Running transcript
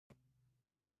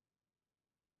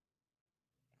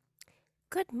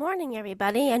Good morning,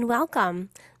 everybody, and welcome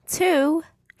to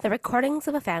the Recordings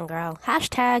of a Fangirl,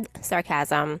 hashtag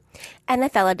sarcasm,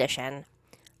 NFL edition,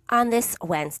 on this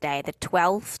Wednesday, the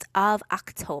 12th of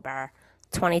October,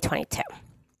 2022.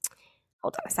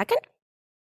 Hold on a second.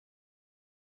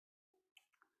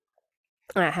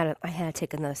 I had to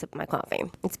take another sip of my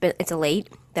coffee. It's a late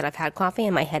that I've had coffee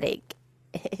and my headache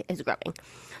is growing.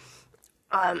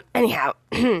 Anyhow,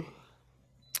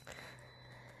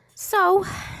 so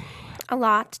a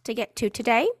lot to get to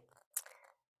today.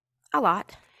 A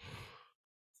lot.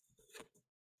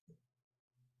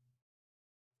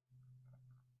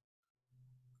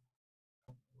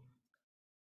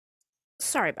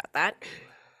 Sorry about that.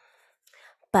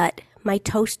 But my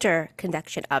toaster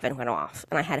convection oven went off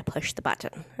and I had to push the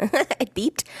button. It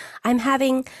beeped. I'm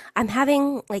having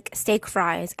like steak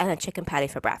fries and a chicken patty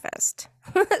for breakfast.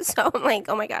 So I'm like,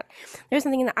 oh my God. There's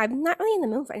something that I'm not really in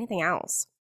the mood for anything else.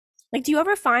 Like, do you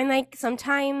ever find like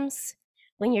sometimes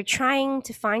when you're trying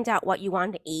to find out what you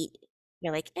want to eat,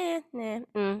 you're like, nah, eh.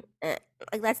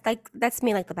 Like that's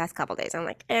me like the past couple days. I'm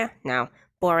like, no,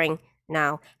 boring,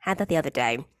 no. Had that the other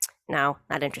day. No,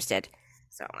 not interested.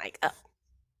 So I'm like, oh,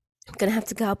 I'm gonna have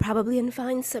to go probably and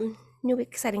find some new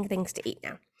exciting things to eat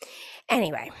now.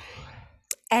 Anyway,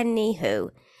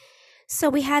 anywho, so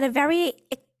we had a very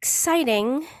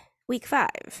exciting week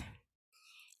 5,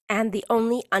 and the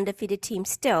only undefeated team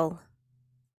still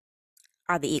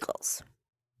are the Eagles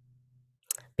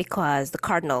because the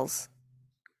Cardinals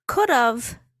could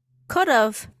have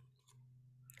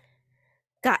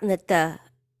gotten the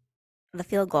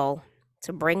field goal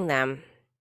to bring them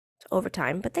to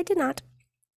overtime, but they did not.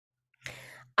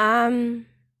 Um,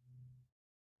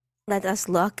 Let us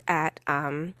look at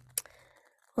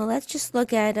let's just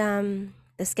look at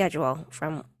the schedule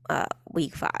from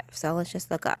week 5. So let's just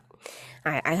look up.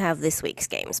 All right, I have this week's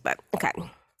games, but okay.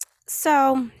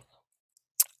 So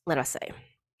let us say.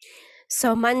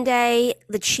 So Monday,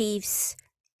 the Chiefs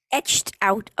etched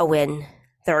out a win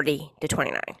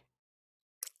 30-29.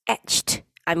 Etched.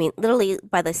 I mean, literally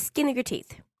by the skin of your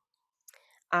teeth.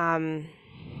 In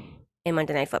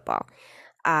Monday Night Football.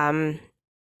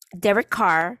 Derek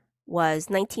Carr was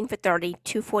 19 for 30,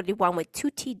 241 with two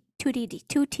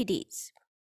TDs.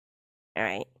 All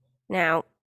right. Now,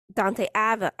 Dante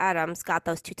Adams got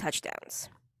those 2 touchdowns.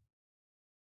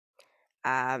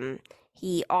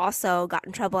 He also got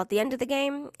in trouble at the end of the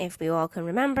game, if we all can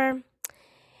remember,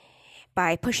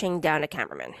 by pushing down a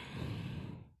cameraman.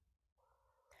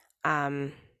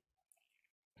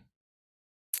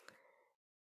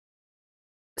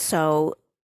 So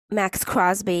Max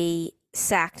Crosby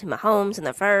sacked Mahomes in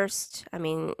the first. I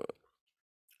mean,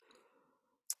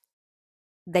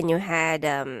 then you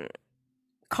had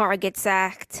Carr get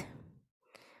sacked.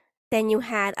 Then you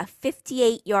had a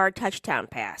 58-yard touchdown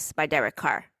pass by Derek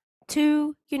Carr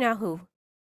to you know who,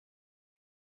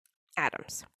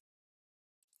 Adams.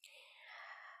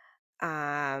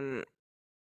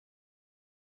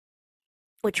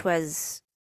 Which was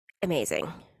amazing.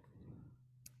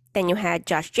 Then you had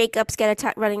Josh Jacobs get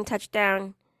a running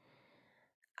touchdown.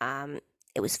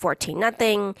 It was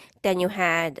 14-0. Then you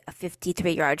had a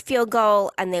 53-yard field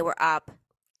goal, and they were up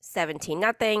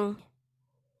 17-0.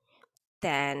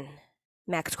 Then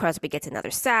Max Crosby gets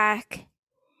another sack.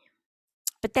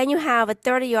 But then you have a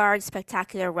 30-yard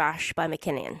spectacular rush by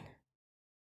McKinnon.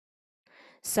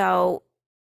 So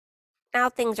now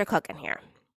things are cooking here.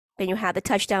 Then you had the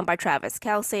touchdown by Travis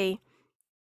Kelce.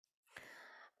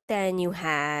 Then you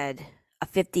had a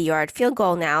 50-yard field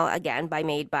goal now, again,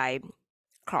 made by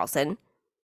Carlson.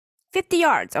 50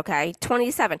 yards, okay?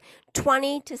 20-7.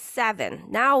 20-7.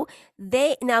 Now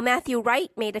Matthew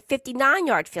Wright made a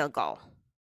 59-yard field goal.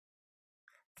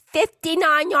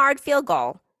 59-yard field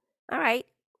goal. All right.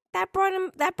 That brought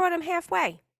him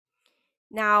halfway.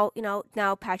 Now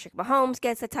Patrick Mahomes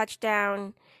gets a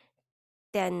touchdown.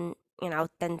 Then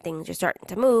things are starting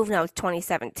to move. Now it's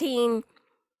 2017.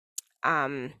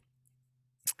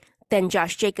 Then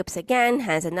Josh Jacobs again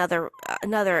has another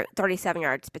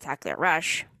 37-yard spectacular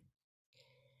rush.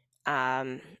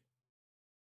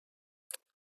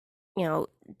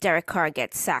 Derek Carr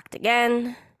gets sacked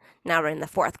again. Now we're in the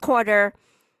fourth quarter.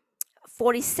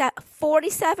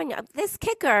 47. This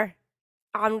kicker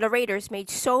on the Raiders made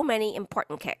so many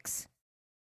important kicks.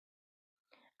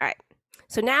 All right.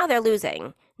 So now they're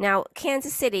losing. Now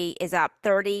Kansas City is up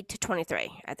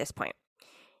 30-23 at this point.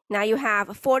 Now you have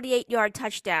a 48-yard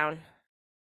touchdown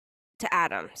to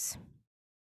Adams.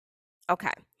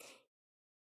 Okay.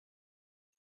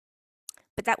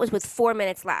 But that was with 4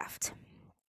 minutes left.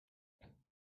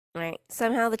 All right.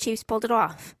 Somehow the Chiefs pulled it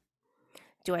off.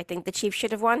 Do I think the Chiefs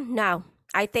should have won? No.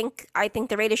 I think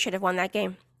the Raiders should have won that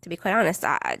game. To be quite honest,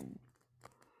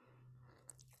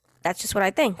 that's just what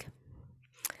I think.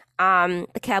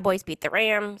 The Cowboys beat the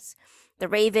Rams. The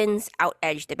Ravens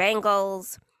out-edged the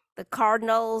Bengals. The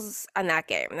Cardinals on that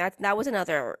game. That was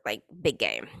another like big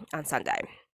game on Sunday.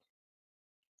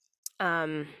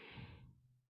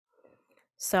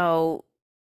 So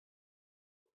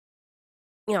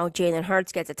Jalen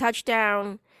Hurts gets a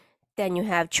touchdown. Then you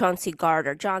have Chauncey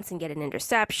Gardner-Johnson get an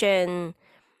interception.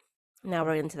 Now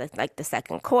we're into the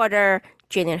second quarter.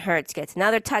 Jalen Hurts gets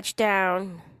another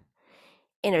touchdown.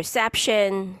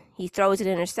 Interception. He throws an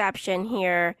interception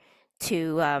here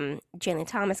to Jalen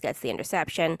Thomas gets the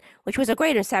interception, which was a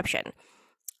great interception.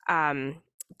 Then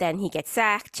he gets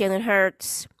sacked, Jalen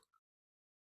Hurts.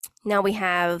 Now we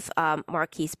have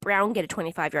Marquise Brown get a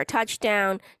 25-yard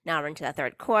touchdown. Now we're into the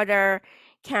third quarter.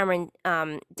 Cameron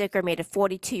Dicker made a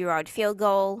 42-yard field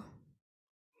goal.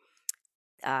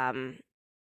 Then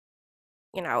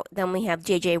we have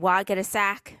J.J. Watt get a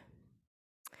sack.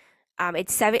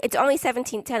 It's only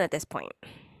 17-10 at this point,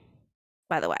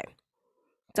 by the way.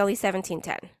 It's only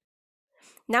 17-10.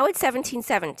 Now it's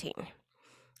 17-17. All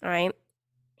right.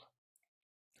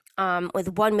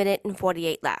 With 1 minute and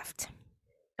 48 left.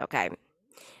 Okay.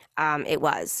 It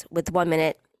was with 1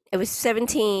 minute. It was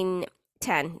 17-10,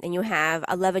 and you have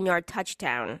 11-yard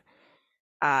touchdown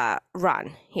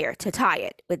run here to tie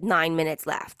it with 9 minutes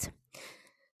left.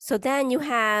 So then you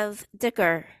have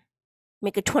Dicker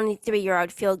make a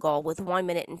 23-yard field goal with 1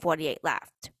 minute and 48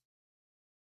 left.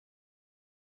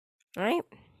 All right.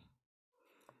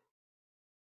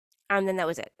 And then that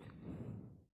was it.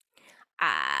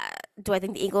 Do I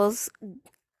think the Eagles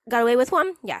got away with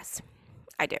one? Yes,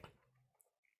 I do.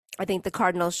 I think the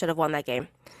Cardinals should have won that game,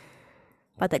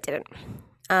 but they didn't.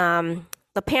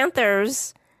 The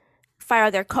Panthers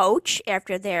fired their coach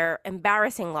after their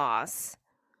embarrassing loss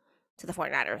to the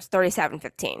 49ers,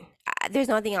 37-15. There's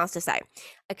nothing else to say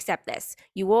except this.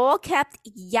 You all kept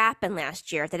yapping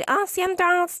last year that, Sam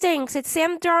Darnold stinks. It's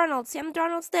Sam Darnold. Sam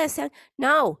Darnold's this.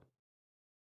 No.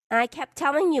 And I kept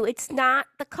telling you, it's not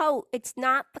the coach. It's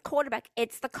not the quarterback.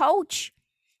 It's the coach.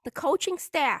 The coaching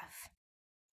staff.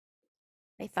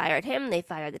 They fired him. They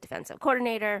fired the defensive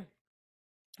coordinator.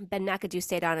 Ben McAdoo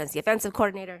stayed on as the offensive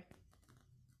coordinator.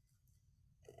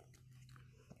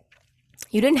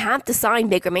 You didn't have to sign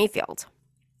Baker Mayfield.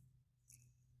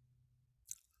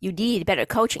 You need better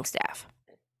coaching staff.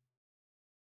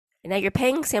 And now you're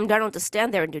paying Sam Darnold to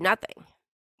stand there and do nothing.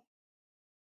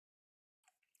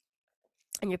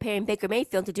 And you're paying Baker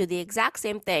Mayfield to do the exact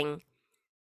same thing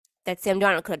that Sam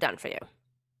Darnold could have done for you.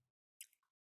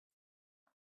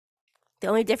 The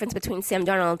only difference between Sam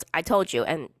Darnold, I told you,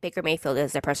 and Baker Mayfield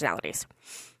is their personalities.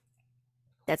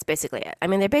 That's basically it. I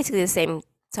mean, they're basically the same,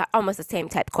 almost the same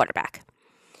type quarterback.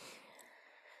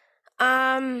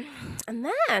 And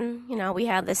then, we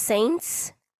have the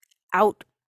Saints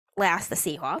outlast the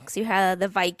Seahawks. You have the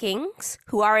Vikings,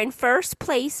 who are in first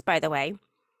place, by the way.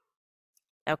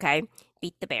 Okay,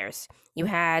 beat the Bears. You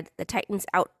had the Titans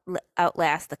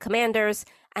outlast the Commanders.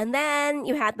 And then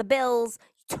you had the Bills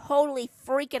totally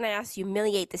freaking ass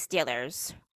humiliate the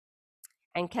Steelers.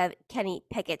 And Kenny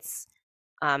Pickett's,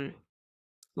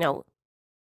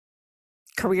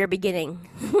 career beginnings.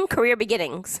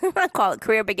 I call it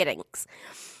career beginnings.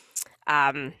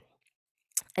 And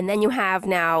then you have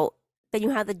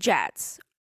the Jets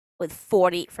with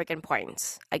 40 freaking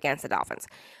points against the Dolphins.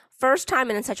 First time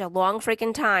in such a long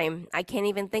freaking time, I can't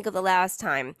even think of the last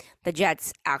time the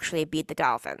Jets actually beat the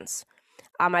Dolphins.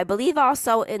 I believe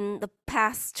also in the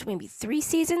past maybe 3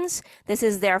 seasons, this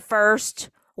is their first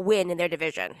win in their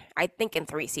division. I think in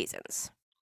 3 seasons.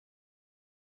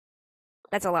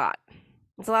 That's a lot.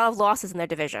 It's a lot of losses in their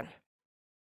division.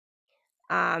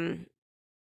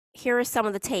 Here are some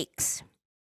of the takes.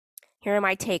 Here are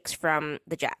my takes from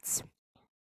the Jets.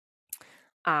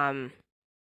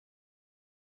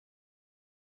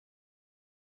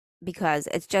 Because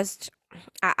it's just,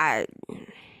 all right,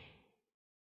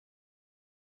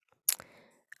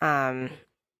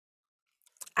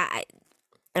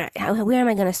 where am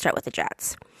I going to start with the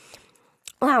Jets?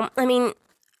 Well, I mean,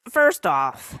 first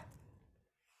off,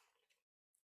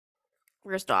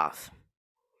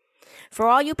 for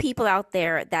all you people out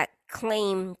there that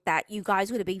claim that you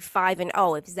guys would be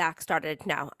 5-0 if Zach started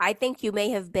now, I think you may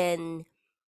have been,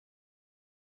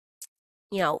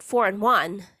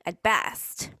 4-1 at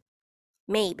best,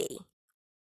 maybe,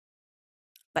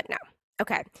 but no.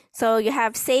 Okay, so you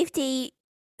have safety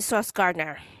Sauce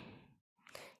Gardner.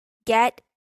 Get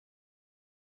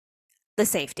the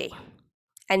safety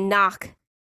and knock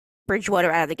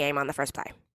Bridgewater out of the game on the first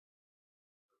play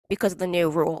because of the new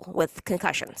rule with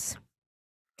concussions.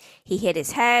 He hit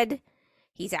his head.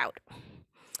 He's out.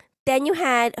 Then you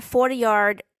had a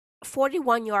 41-yard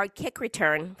kick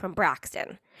return from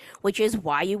Braxton, which is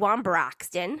why you want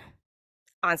Braxton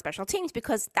on special teams,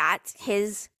 because that's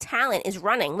his talent, is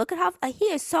running. Look at how he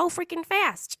is so freaking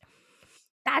fast.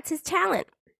 That's his talent.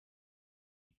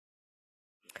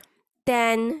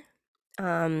 Then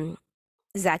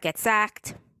Zach gets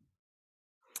sacked.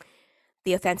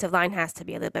 The offensive line has to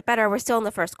be a little bit better. We're still in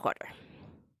the first quarter.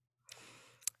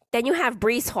 Then you have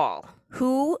Breece Hall,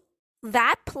 who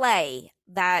that play,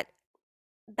 that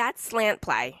slant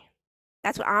play,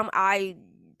 that's what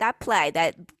that play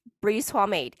that Breece Hall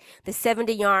made, the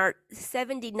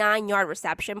 79-yard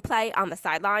reception play on the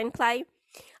sideline play.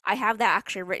 I have that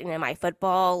actually written in my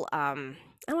football, I don't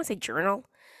want to say journal,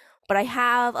 but I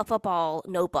have a football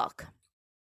notebook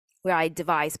where I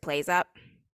devise plays up.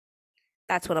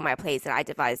 That's one of my plays that I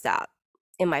devised out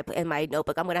in my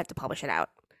notebook. I'm gonna have to publish it out.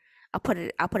 I'll put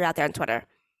it out there on Twitter.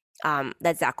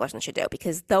 That Zach Wilson should do,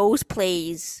 because those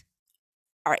plays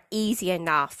are easy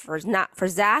enough for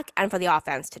Zach and for the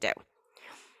offense to do.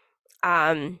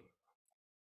 Then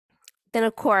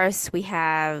of course we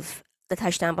have the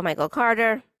touchdown by Michael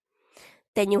Carter.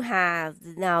 Then you have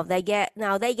now they get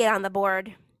on the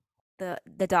board,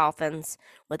 the Dolphins,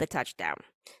 with a touchdown.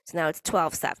 So now it's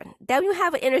 12-7. Then you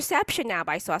have an interception now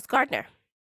by Sauce Gardner.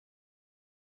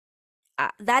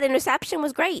 That interception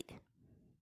was great.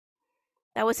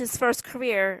 That was his first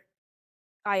career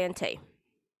INT.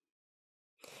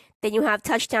 Then you have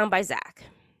touchdown by Zach.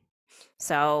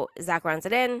 So Zach runs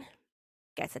it in,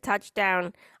 gets a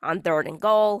touchdown on 3rd and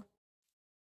goal.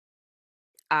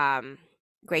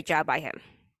 Great job by him.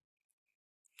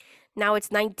 Now it's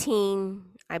 19,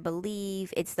 I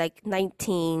believe it's like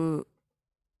 19-14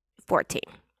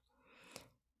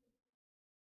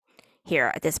 here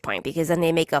at this point, because then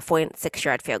they make a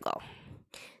 46-yard field goal.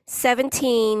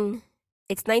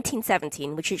 It's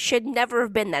 19-17, which it should never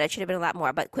have been that. It should have been a lot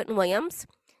more. But Quentin Williams,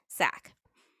 sack.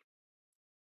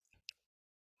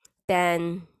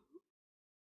 Then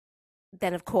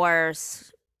of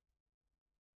course,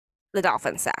 the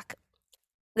Dolphins sack.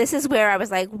 This is where I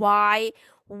was like, why?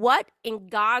 What in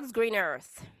God's green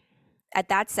earth at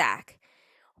that sack?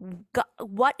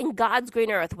 What in God's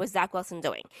green earth was Zach Wilson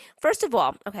doing? First of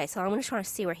all, okay, so I'm just trying to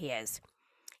see where he is.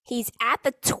 He's at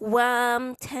the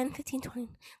 10, 15, 20,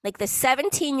 like the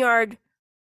 17-yard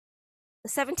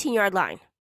line.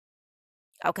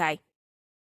 Okay.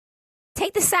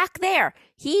 Take the sack there.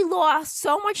 He lost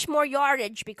so much more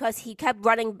yardage because he kept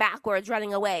running backwards,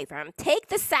 running away from him. Take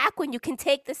the sack when you can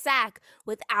take the sack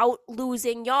without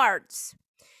losing yards.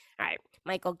 All right.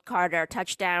 Michael Carter,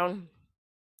 touchdown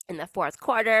in the 4th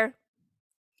quarter.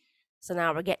 So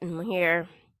now we're getting here.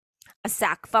 A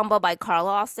sack fumble by Carl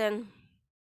Lawson.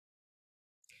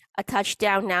 A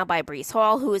touchdown now by Breece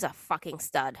Hall, who is a fucking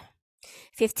stud.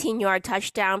 15-yard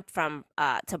touchdown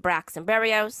to Braxton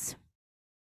Berrios.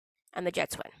 And the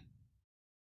Jets win.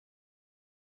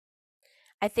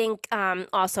 I think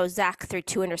also Zach threw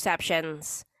 2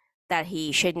 interceptions that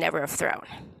he should never have thrown.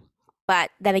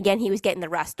 But then again, he was getting the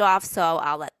rust off, so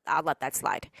I'll let that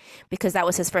slide, because that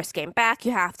was his first game back.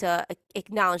 You have to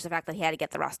acknowledge the fact that he had to get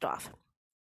the rust off,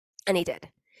 and he did.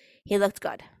 He looked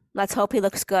good. Let's hope he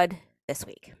looks good this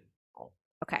week.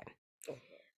 Okay.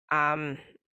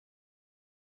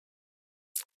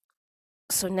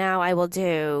 So now I will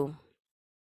do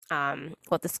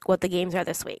what the games are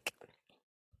this week.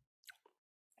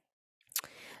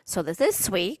 So this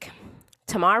week,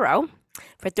 tomorrow,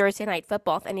 for Thursday Night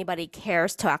Football, if anybody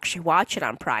cares to actually watch it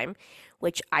on Prime,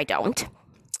 which I don't,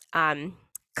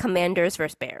 Commanders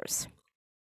versus Bears.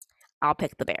 I'll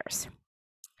pick the Bears.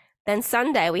 Then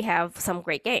Sunday, we have some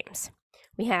great games.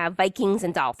 We have Vikings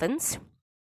and Dolphins.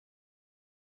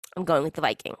 I'm going with the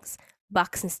Vikings.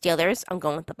 Bucks and Steelers. I'm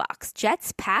going with the Bucks.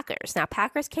 Jets, Packers. Now,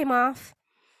 Packers came off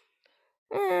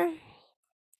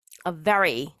a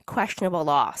very questionable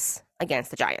loss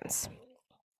against the Giants.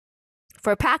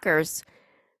 For the Packers,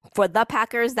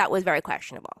 that was very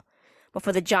questionable. But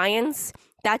for the Giants,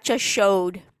 that just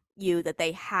showed you that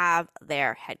they have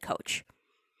their head coach.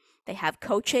 They have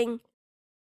coaching,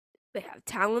 they have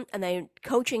talent, and their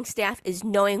coaching staff is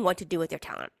knowing what to do with their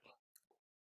talent.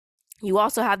 You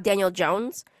also have Daniel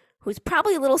Jones, who's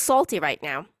probably a little salty right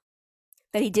now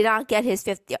that he did not get his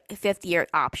fifth-year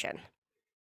option.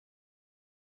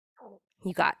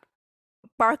 You got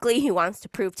Barkley, who wants to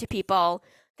prove to people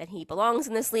that he belongs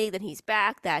in this league, that he's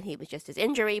back, that he was just his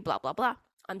injury, blah, blah, blah.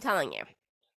 I'm telling you.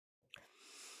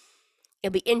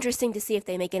 It'll be interesting to see if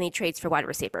they make any trades for wide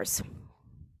receivers.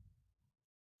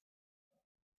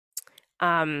 But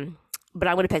I'm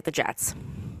going to pick the Jets.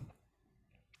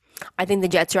 I think the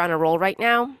Jets are on a roll right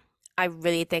now. I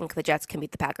really think the Jets can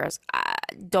beat the Packers.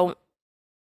 don't.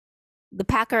 The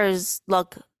Packers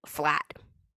look flat.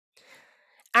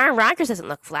 Aaron Rodgers doesn't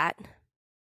look flat.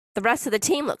 The rest of the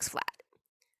team looks flat.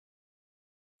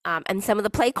 And some of the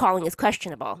play calling is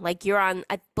questionable. Like you're on,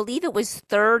 I believe it was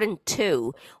 3rd and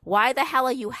 2. Why the hell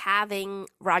are you having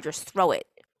Rodgers throw it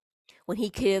when he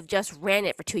could have just ran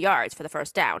it for 2 yards for the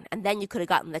first down, and then you could have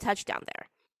gotten the touchdown there?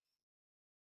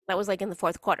 That was like in the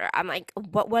 4th quarter. I'm like,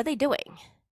 what were they doing?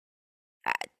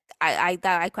 I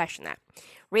question that.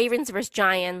 Ravens versus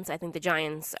Giants. I think the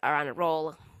Giants are on a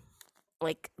roll.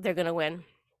 Like they're gonna win.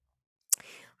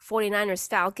 49ers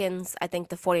Falcons. I think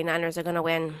the 49ers are gonna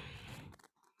win.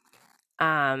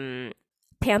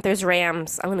 Panthers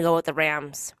Rams. I'm gonna go with the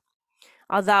Rams.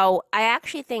 Although I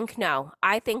actually think no.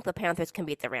 I think the Panthers can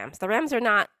beat the Rams. The Rams are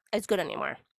not as good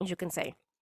anymore, as you can say.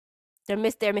 They're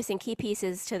missing key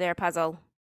pieces to their puzzle.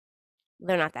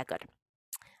 They're not that good.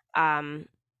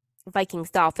 Vikings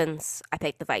Dolphins. I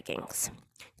pick the Vikings.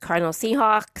 Cardinals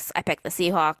Seahawks. I pick the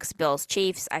Seahawks. Bills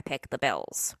Chiefs. I pick the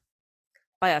Bills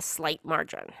by a slight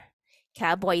margin.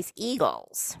 Cowboys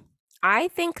Eagles. I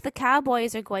think the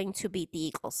Cowboys are going to beat the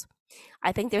Eagles.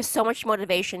 I think there's so much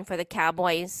motivation for the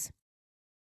Cowboys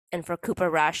and for Cooper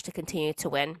Rush to continue to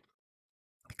win,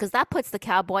 because that puts the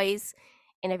Cowboys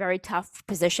in a very tough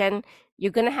position.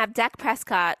 You're going to have Dak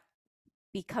Prescott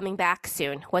be coming back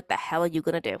soon. What the hell are you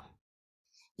going to do?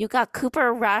 You got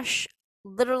Cooper Rush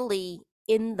literally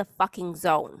in the fucking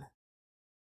zone.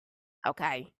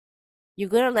 Okay. You're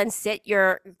going to then sit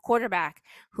your quarterback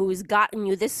who's gotten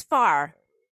you this far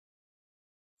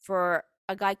for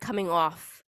a guy coming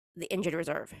off the injured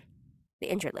reserve, the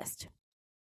injured list.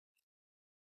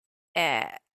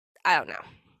 I don't know.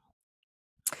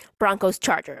 Broncos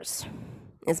Chargers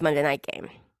is Monday night game.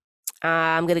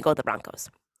 I'm going to go with the Broncos.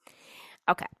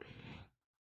 Okay.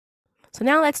 So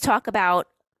now let's talk about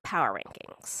power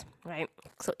rankings, right?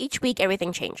 So each week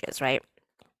everything changes, right?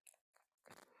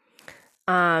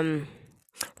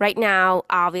 Right now,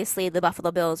 obviously, the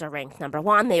Buffalo Bills are ranked number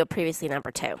 1. They were previously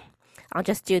number 2. I'll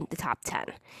just do the top 10.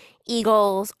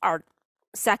 Eagles are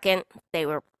 2nd. They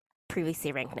were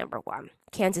previously ranked number 1.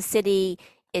 Kansas City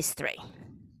is 3.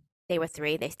 They were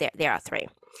 3. They are 3.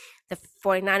 The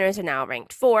 49ers are now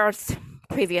ranked 4th.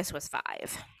 Previous was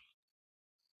 5.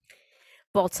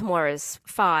 Baltimore is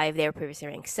 5. They were previously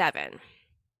ranked 7.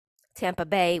 Tampa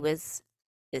Bay is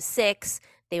 6.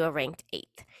 They were ranked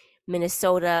 8th.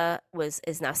 Minnesota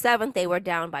is now 7th. They were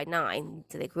down by 9.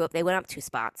 So they went up 2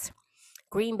 spots.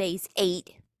 Green Bay's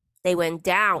 8. They went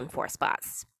down 4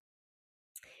 spots.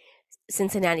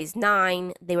 Cincinnati's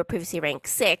 9. They were previously ranked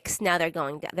 6. Now they're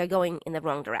going in the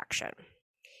wrong direction.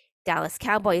 Dallas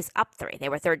Cowboys up 3. They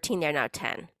were 13. They're now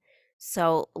 10.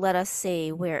 So let us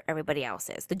see where everybody else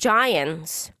is. The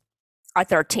Giants are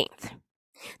 13th.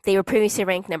 They were previously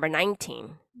ranked number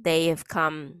 19. They have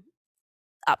come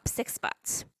up 6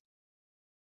 spots.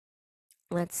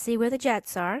 Let's see where the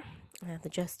Jets are. I have to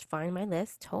just find my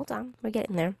list. Hold on. We're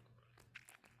getting there.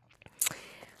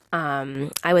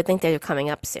 I would think they're coming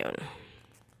up soon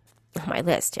on my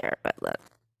list here, but look,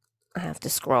 I have to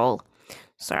scroll.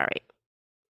 Sorry.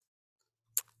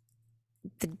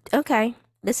 Okay.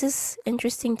 This is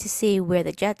interesting to see where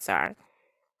the Jets are.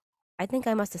 I think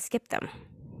I must have skipped them.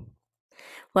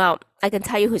 Well, I can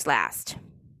tell you who's last.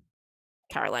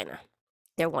 Carolina.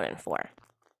 They're 1-4.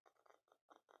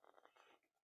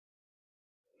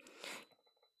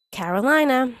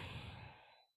 Carolina.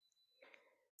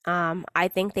 I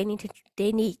think they need to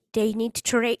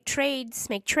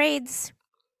make trades,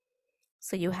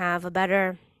 so you have a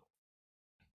better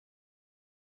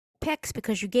picks,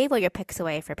 because you gave all your picks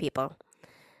away for people.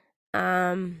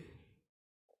 New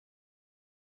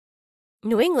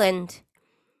England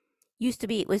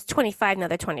was 25, now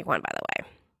they're 21, by the way.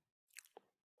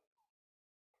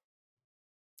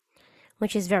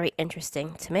 Which is very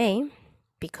interesting to me,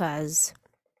 because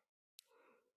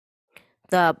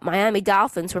the Miami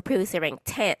Dolphins were previously ranked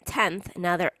 10th, and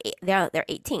now they're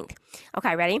 18th.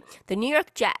 Okay, ready? The New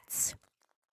York Jets,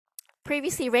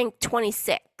 previously ranked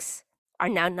 26, are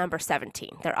now number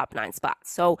 17. They're up 9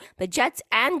 spots. So the Jets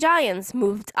and Giants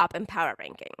moved up in power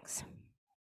rankings.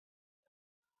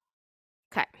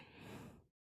 Okay.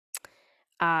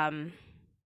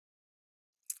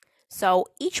 So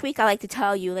each week I like to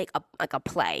tell you like a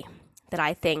play that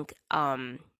I think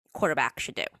quarterback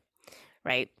should do,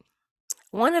 right?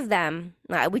 One of them,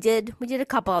 we did a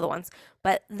couple other ones,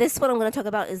 but this one I'm going to talk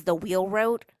about is the wheel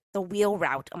route. The wheel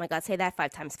route. Oh my God, say that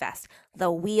 5 times fast.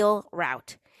 The wheel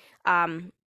route.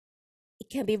 It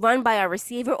can be run by a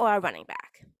receiver or a running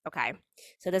back. Okay,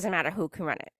 so it doesn't matter who can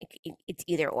run it. It's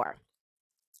either or.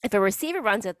 If a receiver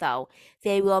runs it, though,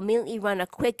 they will immediately run a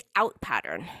quick out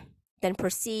pattern then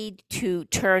proceed to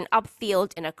turn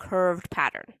upfield in a curved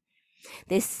pattern.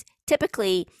 This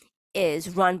typically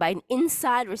is run by an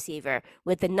inside receiver,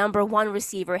 with the number one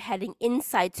receiver heading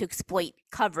inside to exploit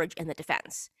coverage in the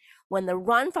defense. When the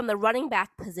run from the running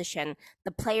back position,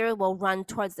 the player will run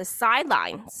towards the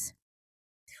sidelines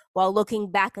while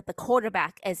looking back at the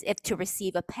quarterback as if to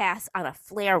receive a pass on a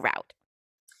flare route.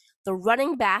 The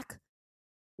running back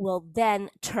will then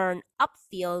turn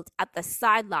upfield at the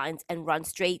sidelines and run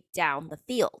straight down the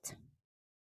field.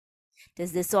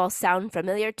 Does this all sound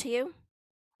familiar to you?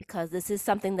 Because this is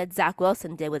something that Zach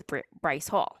Wilson did with Bryce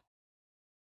Hall.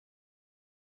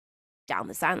 Down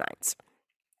the sidelines.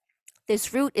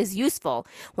 This route is useful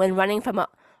when running from a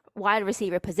wide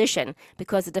receiver position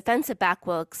because the defensive back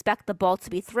will expect the ball to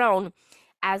be thrown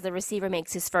as the receiver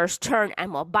makes his first turn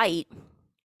and will bite,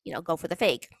 go for the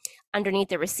fake, underneath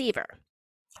the receiver.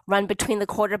 Run between the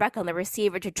quarterback and the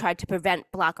receiver to try to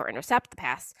prevent, block, or intercept the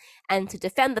pass, and to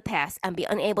defend the pass and be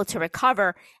unable to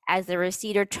recover as the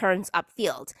receiver turns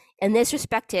upfield. In this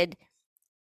respect,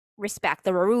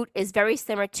 the route is very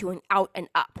similar to an out and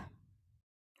up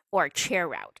or a chair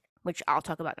route, which I'll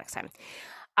talk about next time,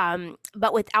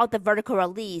 but without the vertical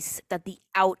release that the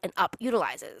out and up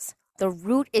utilizes. The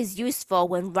route is useful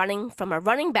when running from a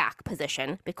running back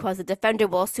position because the defender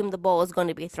will assume the ball is going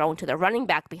to be thrown to the running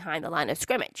back behind the line of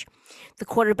scrimmage. The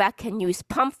quarterback can use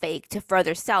pump fake to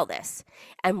further sell this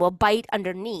and will bite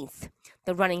underneath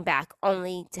the running back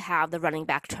only to have the running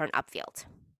back turn upfield.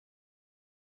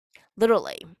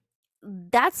 Literally.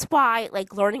 That's why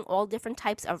learning all different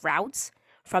types of routes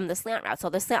from the slant route. So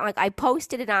the slant, I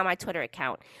posted it on my Twitter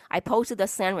account. I posted the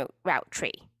slant route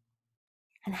tree.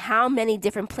 And how many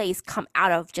different plays come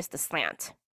out of just the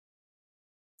slant.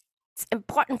 It's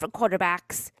important for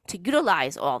quarterbacks to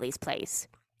utilize all these plays,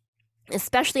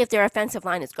 especially if their offensive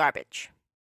line is garbage.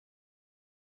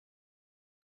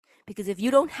 Because if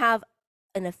you don't have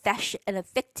an efficient and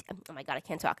effective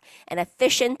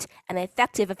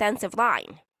offensive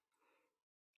line,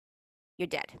 you're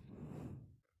dead.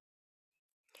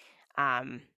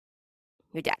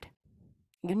 You're dead.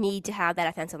 You need to have that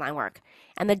offensive line work.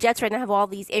 And the Jets right now have all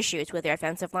these issues with their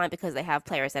offensive line because they have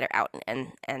players that are out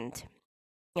and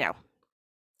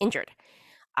injured.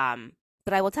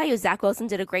 But I will tell you, Zach Wilson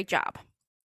did a great job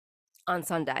on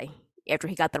Sunday after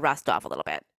he got the rust off a little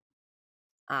bit.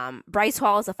 Bryce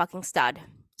Hall is a fucking stud.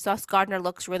 Sauce Gardner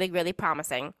looks really, really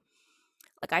promising.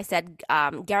 Like I said,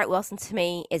 Garrett Wilson to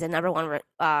me is a number one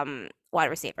wide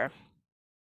receiver.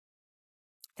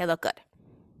 They look good.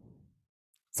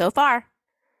 So far.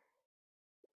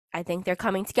 I think they're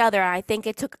coming together. I think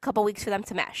it took a couple weeks for them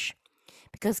to mesh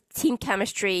because team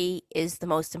chemistry is the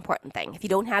most important thing. If you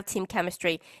don't have team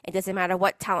chemistry, it doesn't matter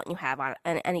what talent you have on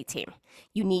any team.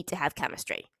 You need to have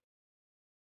chemistry.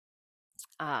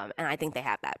 And I think they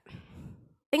have that.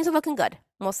 Things are looking good.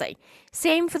 We'll see.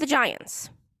 Same for the Giants.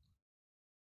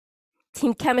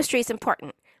 Team chemistry is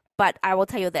important, but I will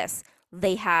tell you this.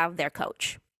 They have their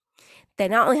coach. They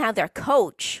not only have their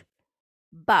coach,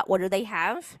 but what do they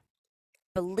have?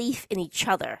 Belief in each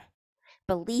other,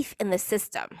 belief in the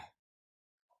system,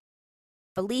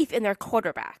 belief in their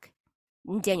quarterback,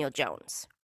 Daniel Jones,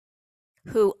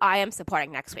 who I am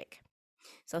supporting next week.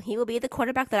 So he will be the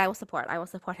quarterback that I will support. I will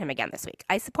support him again this week.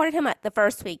 I supported him at the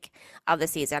first week of the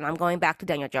season. I'm going back to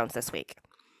Daniel Jones this week.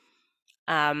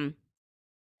 I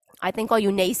think all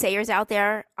you naysayers out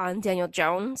there on Daniel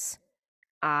Jones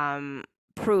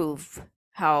prove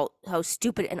how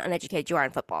stupid and uneducated you are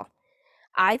in football.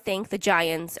 I think the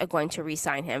Giants are going to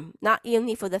re-sign him, not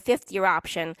only for the 5th-year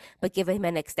option, but give him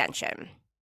an extension.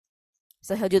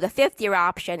 So he'll do the 5th-year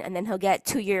option, and then he'll get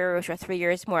 2 years or 3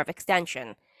 years more of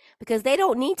extension. Because they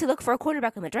don't need to look for a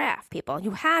quarterback in the draft, people.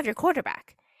 You have your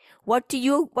quarterback. What do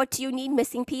you need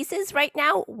missing pieces right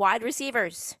now? Wide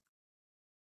receivers.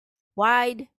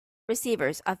 Wide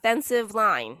receivers. Offensive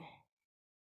line.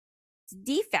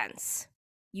 Defense.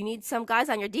 You need some guys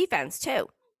on your defense, too.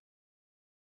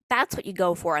 That's what you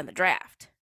go for in the draft,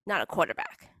 not a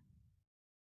quarterback.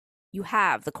 You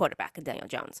have the quarterback in Daniel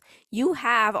Jones. You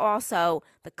have also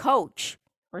the coach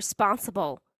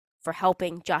responsible for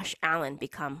helping Josh Allen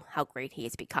become how great he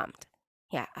has become.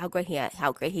 Yeah, how great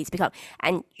he's become,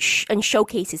 and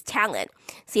showcase his talent.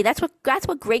 See, that's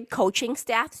what great coaching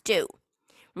staffs do.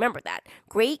 Remember that.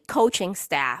 Great coaching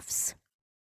staffs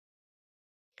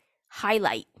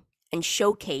highlight and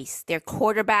showcase their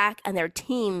quarterback and their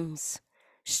team's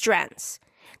strengths.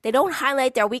 They don't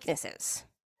highlight their weaknesses.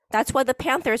 That's why the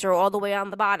Panthers are all the way on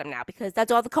the bottom now, because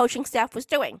that's all the coaching staff was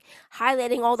doing,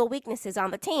 highlighting all the weaknesses on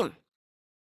the team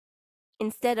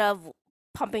instead of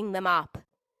pumping them up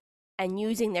and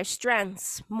using their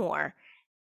strengths more.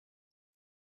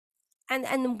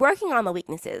 and working on the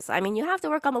weaknesses. I mean, you have to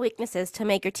work on the weaknesses to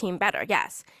make your team better,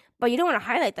 yes. But you don't want to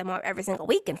highlight them every single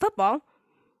week in football.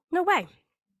 No way.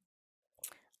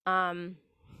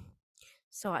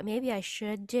 So maybe I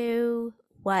should do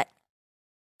what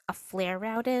a flare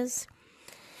route is.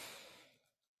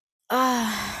 A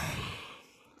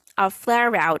flare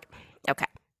route. Okay.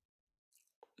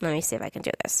 Let me see if I can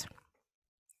do this.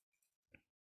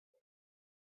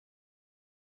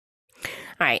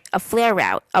 All right, a flare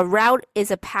route. A route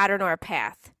is a pattern or a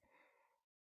path.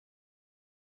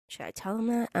 Should I tell them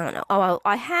that? I don't know. Oh,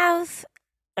 I have.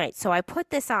 All right, so I put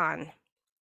this on.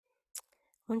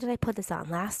 When did I put this on?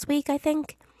 Last week, I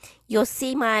think. You'll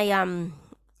see my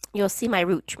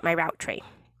route tree,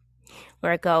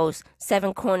 where it goes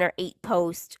 7 corner, 8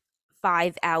 post,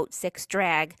 5 out, 6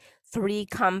 drag, 3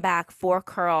 comeback, 4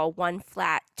 curl, 1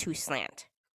 flat, 2 slant.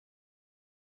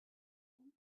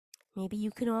 Maybe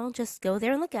you can all just go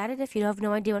there and look at it if you have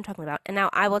no idea what I'm talking about. And now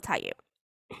I will tell you.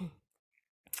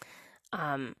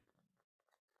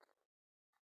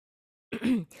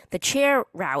 The chair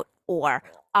route, or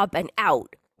up and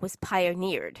out, was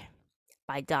pioneered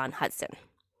by Don Hudson.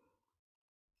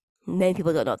 Many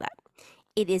people don't know that.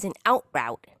 It is an out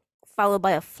route followed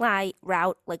by a fly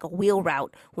route, like a wheel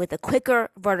route, with a quicker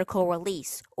vertical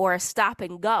release, or a stop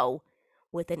and go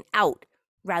with an out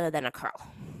rather than a curl.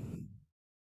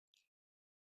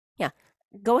 Yeah,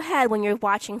 go ahead when you're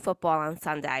watching football on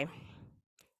Sunday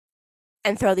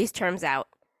and throw these terms out.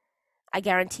 I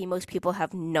guarantee most people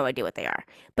have no idea what they are,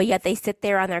 but yet they sit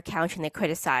there on their couch and they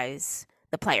criticize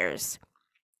the players.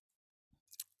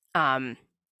 And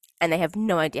they have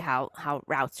no idea how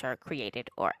routes are created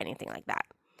or anything like that.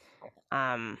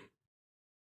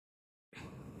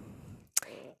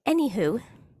 Anywho,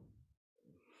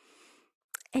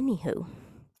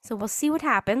 so we'll see what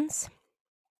happens.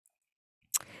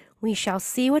 We shall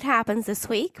see what happens this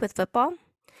week with football.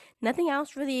 Nothing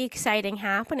else really exciting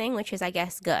happening, which is, I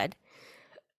guess, good.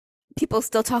 People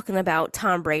still talking about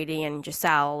Tom Brady and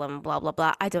Giselle and blah, blah,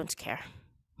 blah. I don't care.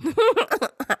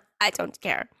 I don't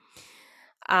care.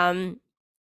 I've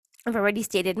already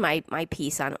stated my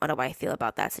piece on what do I feel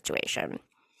about that situation.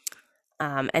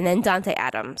 And then Dante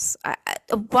Adams.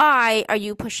 Why are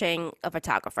you pushing a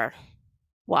photographer?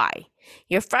 Why?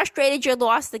 You're frustrated you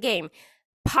lost the game.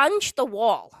 Punch the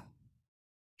wall.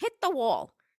 Hit the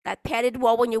wall. That padded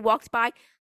wall when you walked by.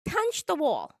 Punch the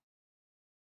wall.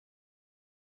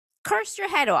 Curse your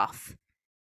head off.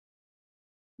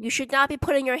 You should not be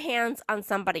putting your hands on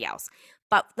somebody else.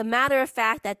 But the matter of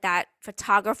fact that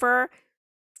photographer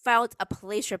filed a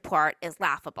police report is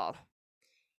laughable.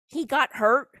 He got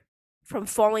hurt from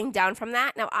falling down from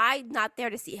that. Now, I'm not there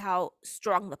to see how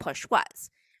strong the push was.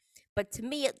 But to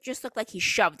me, it just looked like he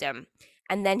shoved him,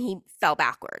 and then he fell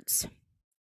backwards.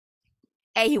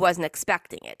 He wasn't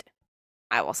expecting it.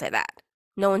 I will say that.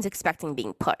 No one's expecting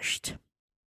being pushed.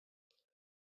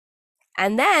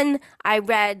 And then I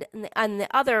read on the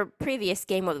other previous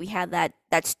game where we had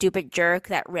that stupid jerk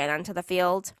that ran onto the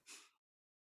field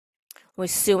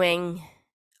was suing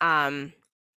one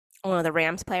of the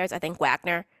Rams players, I think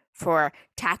Wagner, for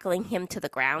tackling him to the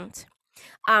ground.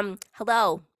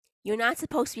 Hello, you're not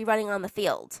supposed to be running on the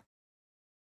field.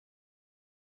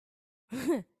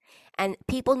 And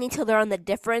people need to learn the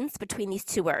difference between these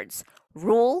two words,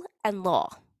 rule and law.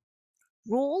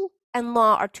 Rule and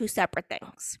law are two separate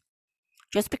things.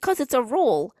 Just because it's a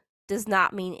rule does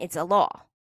not mean it's a law.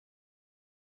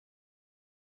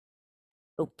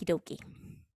 Okie dokie.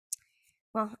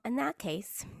 Well, in that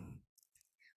case,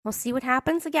 we'll see what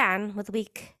happens again with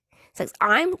week 6.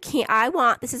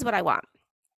 This is what I want.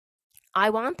 I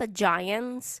want the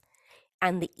Giants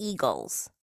and the Eagles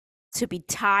to be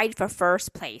tied for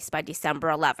first place by December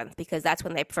 11th, because that's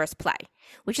when they first play,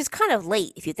 which is kind of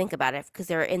late if you think about it, because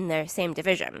they're in the same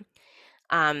division.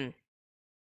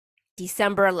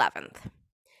 December 11th,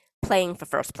 playing for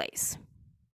first place.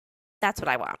 That's what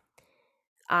I want.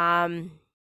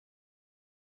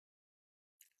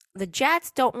 The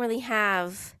Jets don't really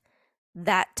have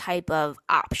that type of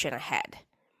option ahead,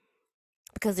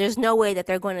 because there's no way that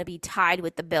they're going to be tied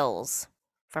with the Bills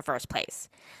for first place.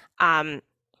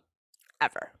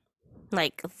 Ever.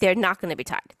 Like, they're not going to be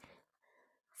tied.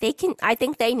 I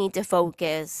think they need to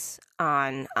focus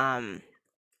on,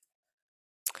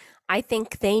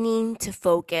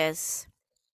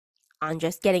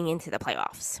 just getting into the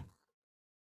playoffs.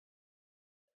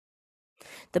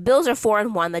 The Bills are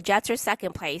 4-1. The Jets are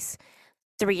second place,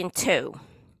 3-2.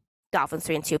 Dolphins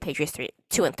 3-2. Patriots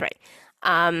 2-3.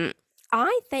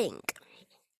 I think.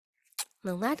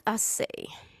 Now let us see.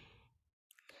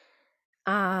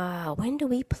 When do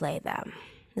we play them?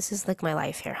 This is like my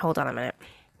life here. Hold on a minute.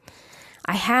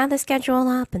 I have the schedule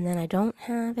up and then I don't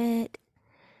have it.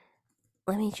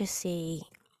 Let me just see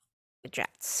the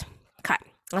Jets. Okay,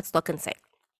 let's look and see.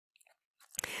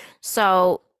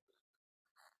 So,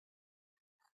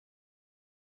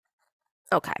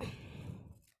 okay.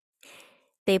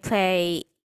 They play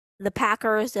the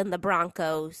Packers and the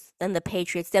Broncos, then the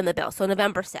Patriots, then the Bills. So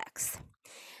November 6th.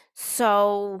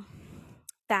 So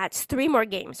that's 3 more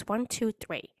games. 1, 2,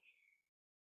 3.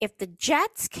 If the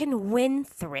Jets can win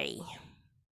 3.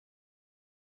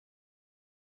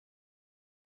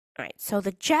 All right, so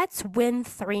the Jets win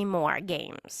 3 more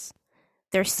games.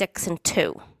 They're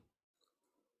 6-2.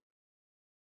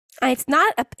 It's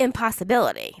not an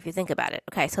impossibility if you think about it.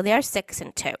 Okay, so they are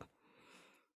 6-2.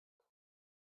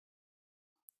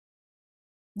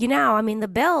 The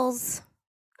Bills,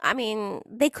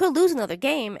 they could lose another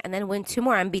game and then win 2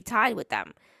 more and be tied with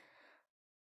them.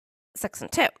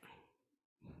 6-2.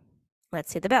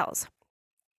 Let's see the Bills.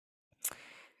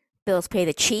 Bills play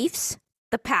the Chiefs,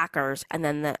 the Packers, and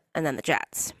then the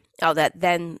Jets.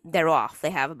 Then they're off.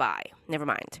 They have a bye. Never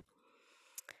mind.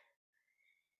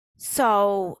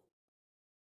 So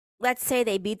let's say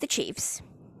they beat the Chiefs,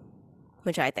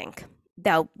 which I think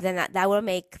that will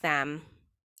make them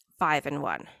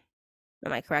 5-1.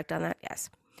 Am I correct on that? Yes.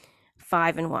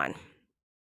 5-1.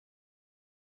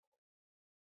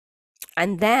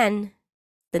 And then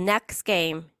the next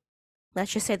game,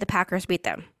 let's just say the Packers beat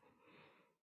them.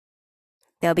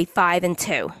 They'll be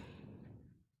 5-2.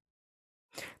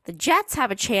 The Jets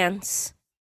have a chance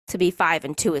to be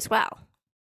 5-2 as well.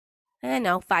 And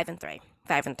no, 5-3.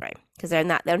 5-3. Because they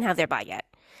don't have their bye yet.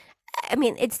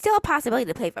 It's still a possibility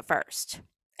to play for first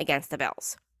against the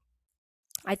Bills.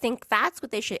 I think that's what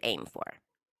they should aim for.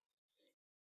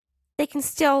 It can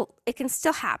still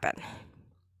happen.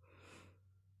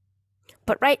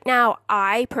 But right now,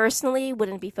 I personally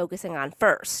wouldn't be focusing on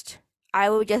first.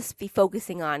 I would just be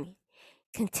focusing on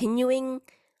continuing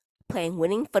playing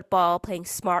winning football, playing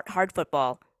smart, hard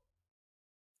football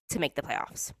to make the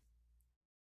playoffs.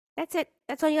 That's it.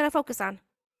 That's all you got to focus on.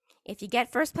 If you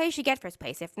get first place, you get first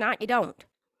place. If not, you don't.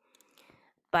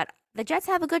 But the Jets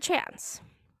have a good chance.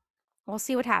 We'll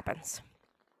see what happens.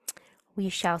 We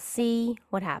shall see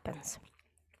what happens.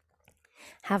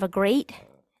 Have a great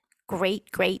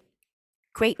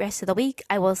rest of the week.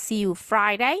 I will see you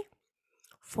Friday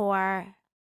for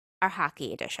our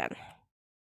hockey edition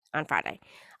on Friday.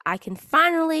 I can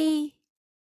finally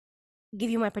give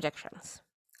you my predictions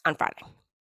on Friday.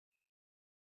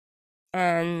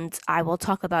 And I will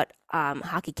talk about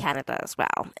Hockey Canada as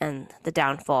well, and the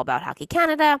downfall about Hockey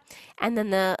Canada, and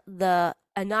then the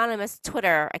anonymous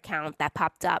Twitter account that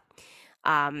popped up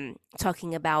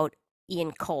talking about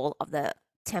Ian Cole of the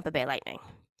Tampa Bay Lightning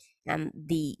and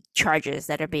the charges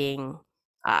that are being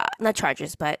not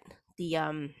charges, but the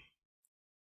I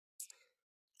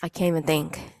can't even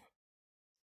think.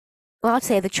 Well, I'd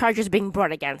say the charges being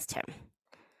brought against him.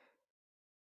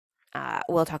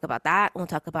 We'll talk about that. We'll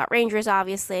talk about Rangers,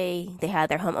 obviously. They had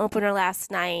their home opener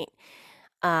last night.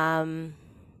 A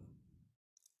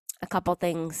couple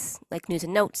things like news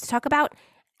and notes to talk about.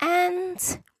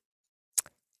 And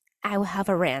I will have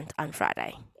a rant on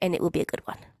Friday, and it will be a good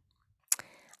one.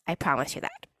 I promise you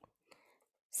that.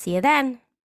 See you then.